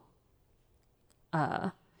will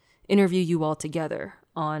interview you all together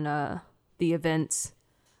on the events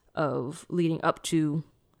of leading up to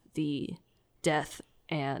the death,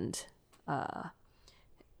 and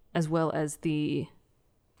as well as the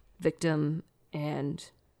victim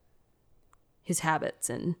and his habits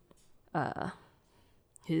and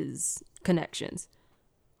his connections.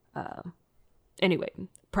 Anyway,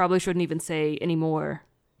 probably shouldn't even say any more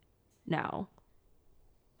now.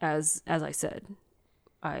 As I said,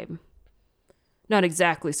 I'm not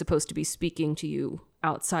exactly supposed to be speaking to you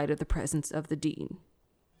outside of the presence of the dean.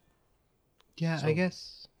 Yeah, So- I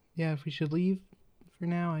guess. Yeah, if we should leave for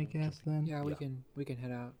now, I guess then. Yeah, we can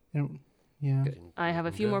head out. Yeah. Good. I have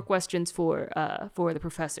a few Good. more questions for the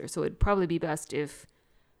professor, so it'd probably be best if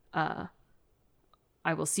I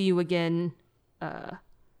will see you again.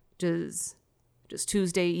 Does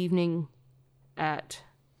Tuesday evening at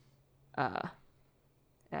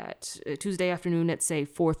Tuesday afternoon at say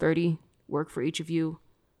 4:30 work for each of you?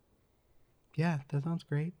 Yeah, that sounds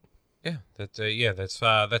great. Yeah, that's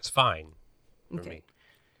fine for Okay. me.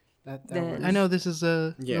 That Then- works. I know this is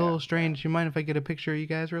a Yeah. little strange. You mind if I get a picture of you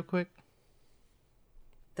guys real quick?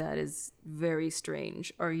 That is very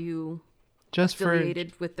strange. Are you Just for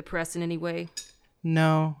affiliated with the press in any way?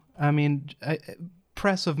 no, I mean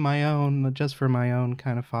press of my own, just for my own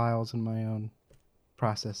kind of files and my own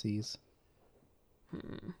processes,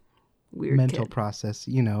 Weird mental kid. process,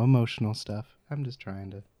 emotional stuff. I'm just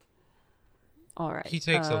trying to. All right. He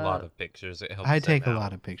takes a lot of pictures. It helps. I them take a out.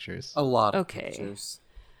 lot of pictures. A lot of Okay. pictures.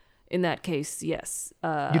 In that case, yes.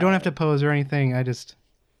 You don't have to pose or anything. I just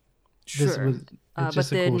this Sure. was it's But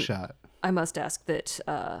just a then cool shot. I must ask that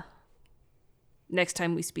next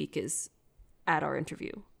time we speak is at our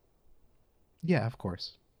interview. Yeah, of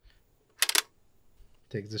course.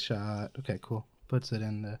 Takes a shot. Okay, cool. Puts it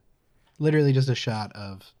in literally just a shot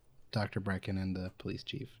of Dr. Brecken and the police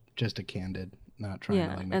chief. Just a candid, not trying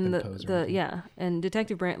to like make and them pose or the anything. yeah, and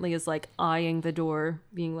Detective Brantley is like eyeing the door,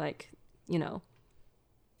 being like,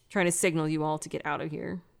 trying to signal you all to get out of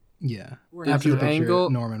here. Yeah. We're Did After you the picture, angle-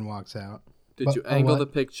 Norman walks out. Did But- you oh, angle what? the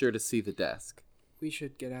picture to see the desk? We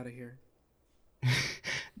should get out of here.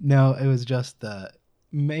 No, it was just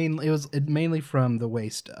mainly from the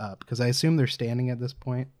waist up, because I assume they're standing at this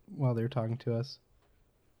point while they're talking to us.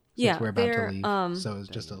 Yeah, we're about to they're, leave. So it was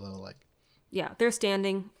just a little like, Yeah, they're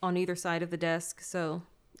standing on either side of the desk, so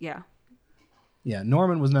yeah. yeah.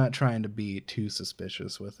 Norman was not trying to be too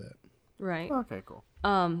suspicious with it. Right. Okay, cool.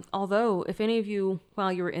 Although, if any of you,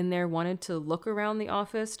 while you were in there, wanted to look around the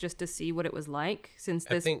office just to see what it was like, since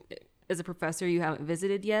I this think- is a professor you haven't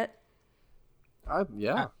visited yet.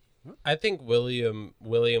 Yeah. I think William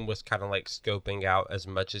was kind of like scoping out as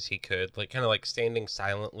much as he could, like kind of like standing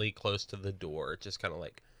silently close to the door, just kind of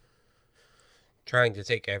like trying to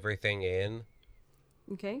take everything in.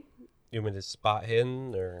 Okay. You want me to spot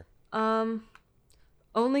hidden or?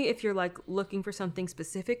 Only if you're like looking for something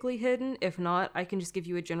specifically hidden. If not, I can just give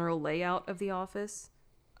you a general layout of the office.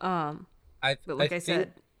 But like I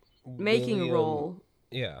said, making a roll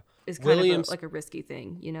is kind of like a risky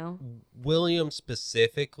thing, you know? William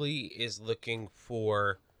specifically is looking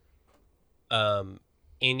for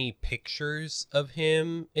any pictures of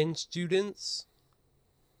him in students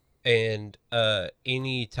and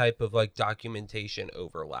any type of like documentation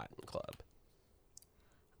over Latin Club.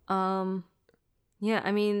 Yeah,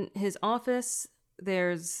 I mean, his office,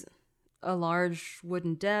 there's a large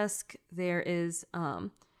wooden desk. There is,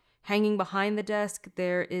 hanging behind the desk,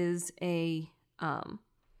 there is a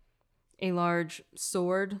large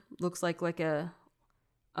sword. Looks like a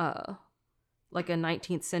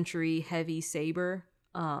 19th century heavy saber,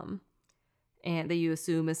 and that you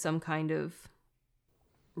assume is some kind of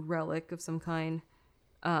relic of some kind,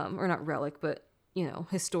 or not relic, but, you know,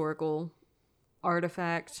 historical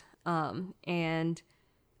artifact. And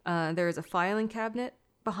there is a filing cabinet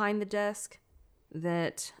behind the desk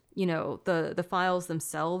that, you know, the files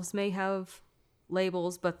themselves may have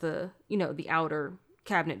labels, but the outer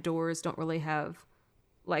cabinet doors don't really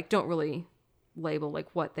label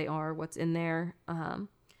like what they are, what's in there. Gotcha.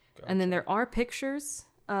 And then there are pictures.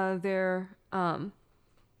 There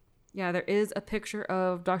is a picture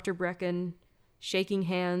of Dr. Brecken shaking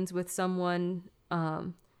hands with someone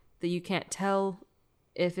that you can't tell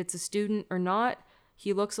if it's a student or not.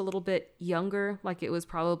 He looks a little bit younger, like it was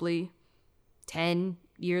probably 10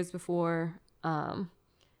 years before.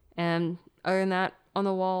 And other than that, on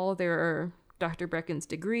the wall, there are Dr. Brecken's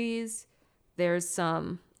degrees. There's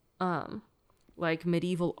some like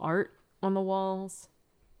medieval art on the walls.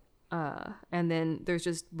 And then there's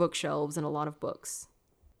just bookshelves and a lot of books.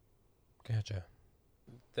 Gotcha.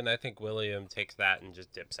 Then I think William takes that and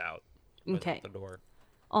just dips out. Okay. Out the door.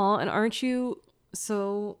 Aw, and aren't you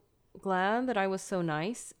so glad that I was so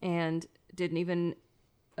nice and didn't even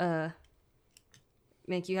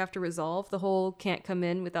make you have to resolve the whole can't come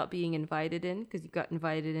in without being invited in, because you got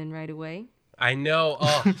invited in right away? I know.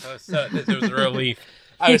 Oh, it was a relief.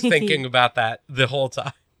 I was thinking about that the whole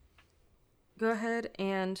time. Go ahead,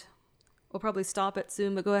 and we'll probably stop it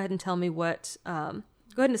soon, but go ahead and tell me what go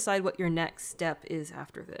ahead and decide what your next step is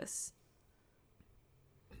after this.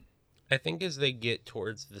 I think as they get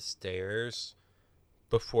towards the stairs,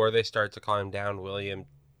 before they start to climb down, William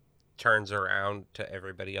turns around to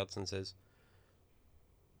everybody else and says,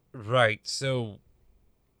 "Right, so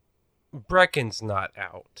Brecken's not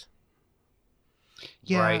out."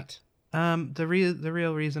 Yeah. Right? The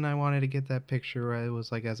real reason I wanted to get that picture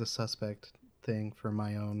was like as a suspect thing for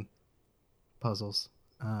my own puzzles.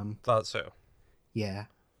 Thought so. Yeah.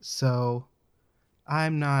 So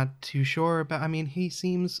I'm not too sure about, I mean, he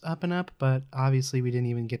seems up and up, but obviously we didn't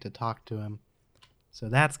even get to talk to him. So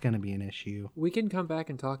that's going to be an issue. We can come back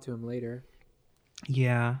and talk to him later.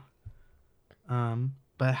 Yeah.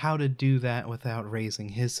 But how to do that without raising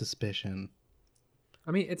his suspicion?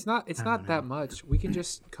 I mean, it's not that much. We can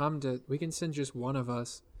just we can send just one of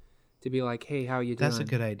us to be like, "Hey, how you doing?" That's a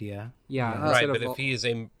good idea. Yeah. Right, but if he is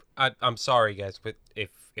I'm sorry guys, but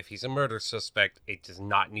if he's a murder suspect, it does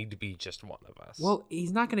not need to be just one of us. Well,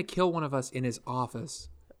 he's not going to kill one of us in his office.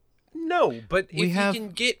 No, but if he can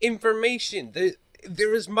get information,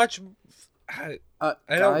 there is much. I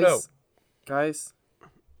don't know. Guys,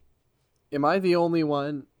 am I the only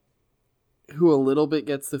one who a little bit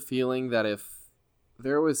gets the feeling that if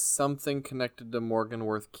there was something connected to Morgan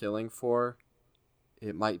worth killing for,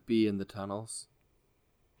 it might be in the tunnels?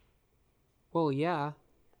 Well, yeah.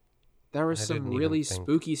 There was some really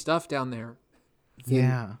spooky stuff down there.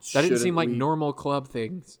 Yeah. That didn't seem like normal club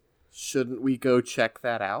things. Shouldn't we go check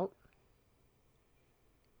that out?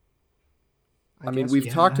 I mean, guess, we've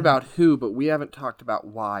talked about who, but we haven't talked about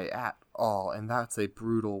why at all, and that's a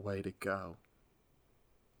brutal way to go.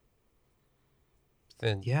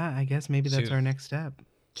 Then Yeah, I guess maybe that's our next step.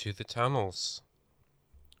 to the tunnels.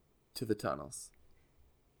 To the tunnels.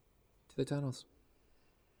 To the tunnels.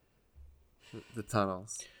 The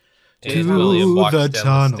tunnels. And William walks the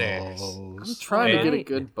down the stairs. tunnels. I'm trying to get a Alright.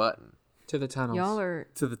 good button. To the tunnels. Y'all are...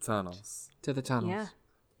 To the tunnels. To the tunnels. Yeah.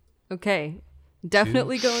 Okay.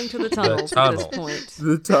 Definitely going to the tunnels at this tunnels. point.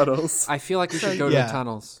 The tunnels. I feel like we should go to Yeah. the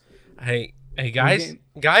tunnels. Hey guys!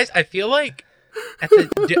 I feel like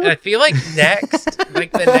next,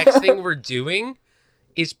 like the next thing we're doing,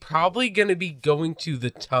 is probably gonna be going to the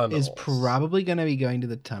tunnels. Is probably going to be going to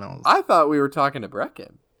the tunnels. I thought we were talking to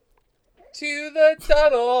Brecken. To the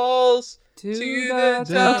tunnels. To the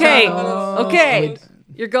the Okay. tunnels. Okay. Wait.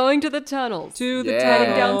 You're going to the tunnels. To the Yeah.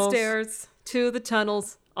 Heading tunnels. downstairs to the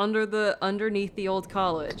tunnels underneath the old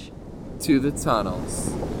college. to the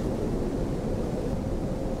tunnels.